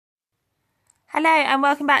Hello and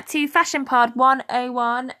welcome back to Fashion Pod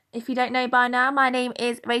 101. If you don't know by now, my name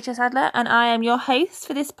is Rachel Sadler and I am your host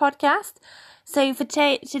for this podcast. So for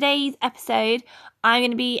today's episode, I'm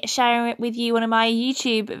going to be sharing with you one of my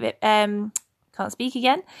YouTube,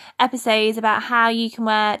 episodes about how you can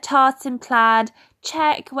wear tartan, plaid,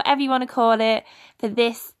 check, whatever you want to call it, for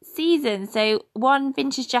this season. So one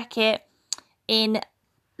vintage jacket in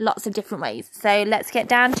lots of different ways. So let's get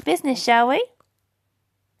down to business, shall we?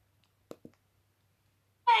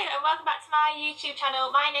 Hello and welcome back to my YouTube channel.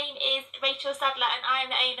 My name is Rachel Sadler and I am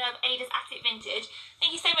the owner of Ada's Attic Vintage.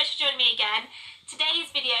 Thank you so much for joining me again.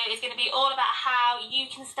 Today's video is going to be all about how you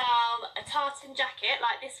can style a tartan jacket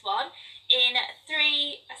like this one in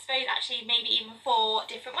 3, I suppose actually maybe even 4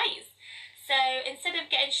 different ways. So instead of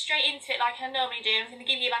getting straight into it like I normally do, I'm going to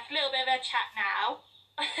give you like a little bit of a chat now.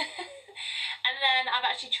 And then I've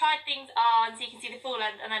actually tried things on so you can see the full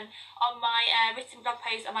length, and then on my written blog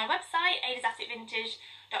post on my website,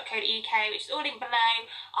 adasatticvintage.co.uk, which is all linked below,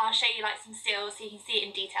 I'll show you like some stills so you can see it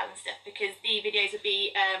in detail and stuff, because the videos would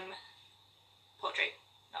be portrait,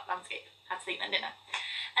 not landscape. Had to think then, didn't I?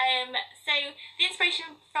 So the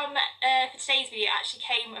inspiration from for today's video actually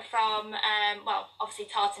came from, well, obviously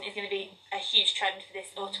tartan is going to be a huge trend for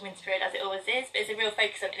this autumn-winter period, as it always is, but it's a real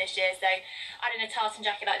focus on it this year. So I did a tartan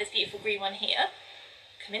jacket like this beautiful green one here.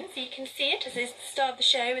 Come in so you can see it, as it's the star of the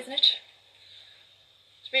show, isn't it?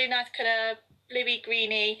 It's a really nice colour, bluey,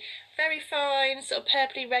 greeny, very fine, sort of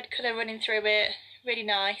purpley red colour running through it, really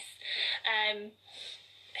nice.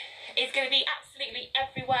 It's going to be absolutely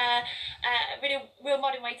everywhere. Really real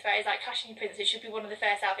modern way to wear it is like Clash of Prince. It should be one of the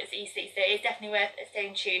first outfits that you see, so it's definitely worth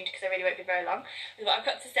staying tuned because I really won't be very long with what I've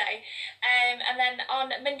got to say. And then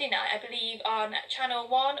on Monday night, I believe on Channel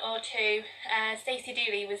 1 or 2, Stacey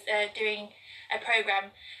Dooley was doing a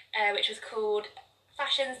programme which was called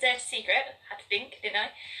Fashion's Dirty Secret. Had to think, didn't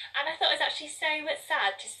I? And I thought it was actually so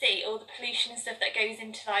sad to see all the pollution and stuff that goes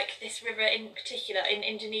into like this river in particular in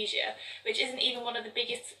Indonesia, which isn't even one of the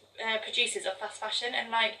biggest producers of fast fashion.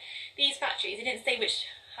 And like these factories, it didn't say which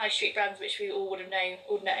high street brands, which we all would know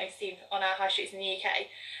seen on our high streets in the UK,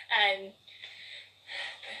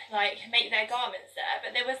 like make their garments there,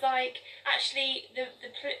 but there was like actually the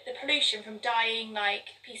pollution from dyeing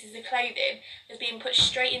like pieces of clothing was being put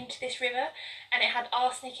straight into this river, and it had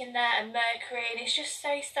arsenic in there and mercury, and it's just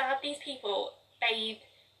so sad. These people bathe,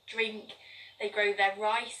 drink, they grow their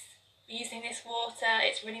rice using this water,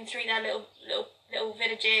 it's running through their little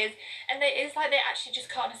villages, and it's like they actually just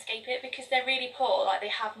can't escape it because they're really poor. Like they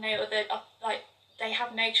have no other, like they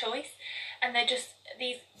have no choice, and they're just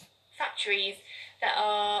these factories that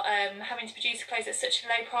are having to produce clothes at such a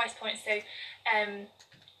low price point. So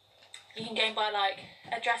you can go and buy like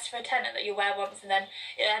a dress for a tenner that you wear once and then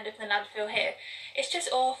it'll end up in the landfill here. It's just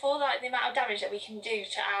awful, like the amount of damage that we can do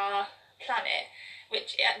to our planet,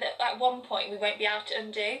 which at one point we won't be able to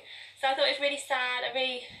undo. So I thought it was really sad. I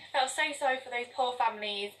really felt so sorry for those poor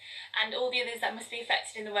families and all the others that must be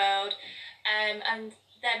affected in the world. And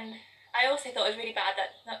then I also thought it was really bad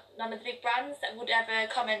that none of the big brands that would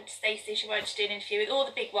ever comment to Stacey she wanted to do an interview with, all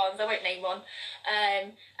the big ones, I won't name one,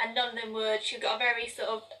 and none of them would. She got a very sort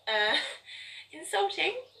of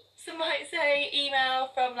insulting, some might say, email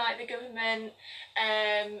from like the government,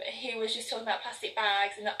 who was just talking about plastic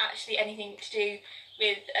bags and not actually anything to do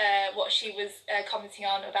with what she was commenting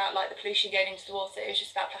on about like the pollution going into the water. It was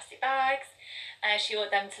just about plastic bags. She wanted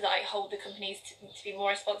them to like hold the companies to be more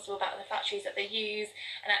responsible about the factories that they use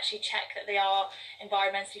and actually check that they are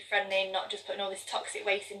environmentally friendly and not just putting all this toxic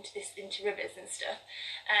waste into rivers and stuff.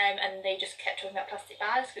 And they just kept talking about plastic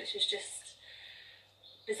bags, which was just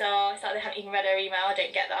bizarre. It's like they hadn't even read her email. I don't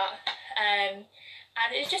get that. And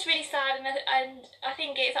it's just really sad, and I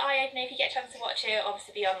think it's eye-opening. If you get a chance to watch it, it'll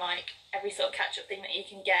obviously be on like every sort of catch-up thing that you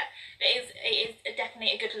can get, but it is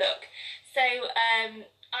definitely a good look. So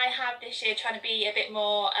I have this year trying to be a bit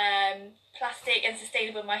more plastic and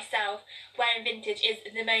sustainable myself. Wearing vintage is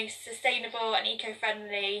the most sustainable and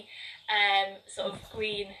eco-friendly sort of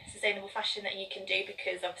green sustainable fashion that you can do,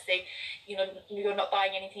 because obviously you're not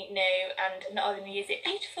buying anything new, and not only is it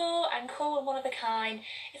beautiful and cool and one of a kind,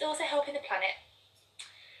 it's also helping the planet.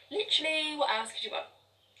 Literally, what else could you want?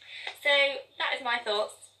 So that is my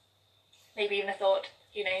thoughts, maybe even a thought,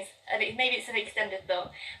 who knows, maybe it's an extended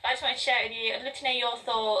thought, but I just wanted to share it with you. I'd love to know your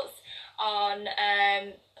thoughts on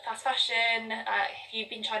fast fashion, if you've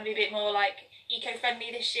been trying to be a bit more like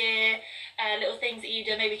eco-friendly this year, little things that you've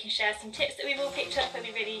done. Maybe we can share some tips that we've all picked up. It'd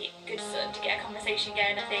be really good to get a conversation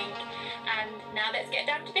going, I think. And now let's get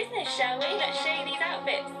down to business, shall we? Let's show you these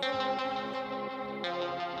outfits.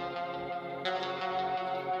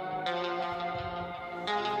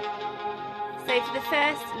 So for the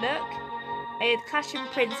first look, with Clash and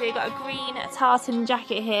Prince. So we've got a green tartan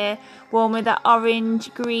jacket here, worn with that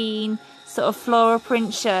orange-green sort of floral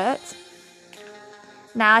print shirt.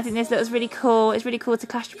 Now I think this looks really cool. It's really cool to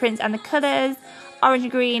clash the prints, and the colours, orange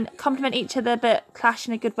and green, complement each other but clash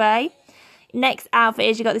in a good way. Next outfit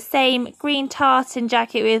is you've got the same green tartan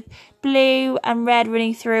jacket with blue and red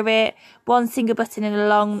running through it. One single button in a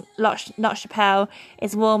long notch lapel.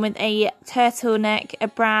 It's worn with a turtleneck, a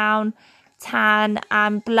brown, tan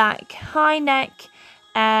and black high neck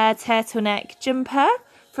turtleneck jumper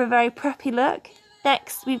for a very preppy look.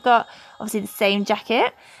 Next we've got obviously the same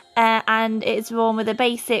jacket. And it's worn with a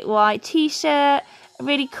basic white t-shirt.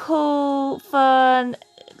 Really cool, fun,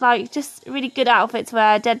 like just really good outfit to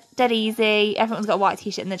wear. Dead easy. Everyone's got a white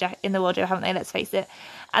t-shirt in the wardrobe, haven't they? Let's face it.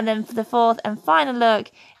 And then for the fourth and final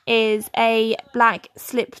look is a black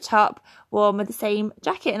slip top worn with the same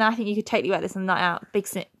jacket. And I think you could totally wear this on a night out.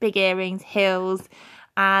 Big earrings, heels,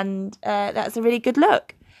 and that's a really good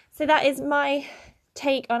look. So that is my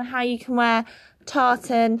take on how you can wear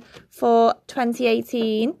tartan for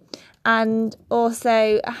 2018, and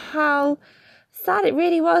also how sad it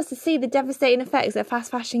really was to see the devastating effects that fast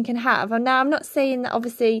fashion can have. And now I'm not saying that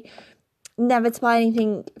obviously never to buy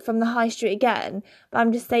anything from the high street again, but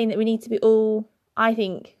I'm just saying that we need to be all, I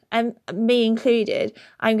think, and me included,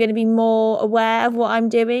 I'm going to be more aware of what I'm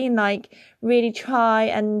doing, like really try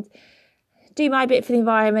and do my bit for the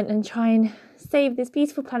environment and try and save this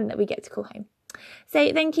beautiful planet that we get to call home.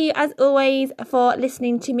 So thank you as always for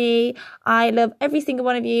listening to me. I love every single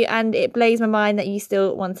one of you, and it blows my mind that you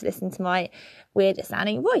still want to listen to my weird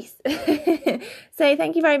sounding voice. So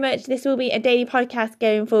thank you very much. This will be a daily podcast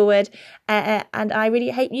going forward, and I really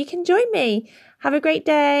hope you can join me. Have a great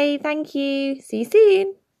day. Thank you. See you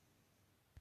soon.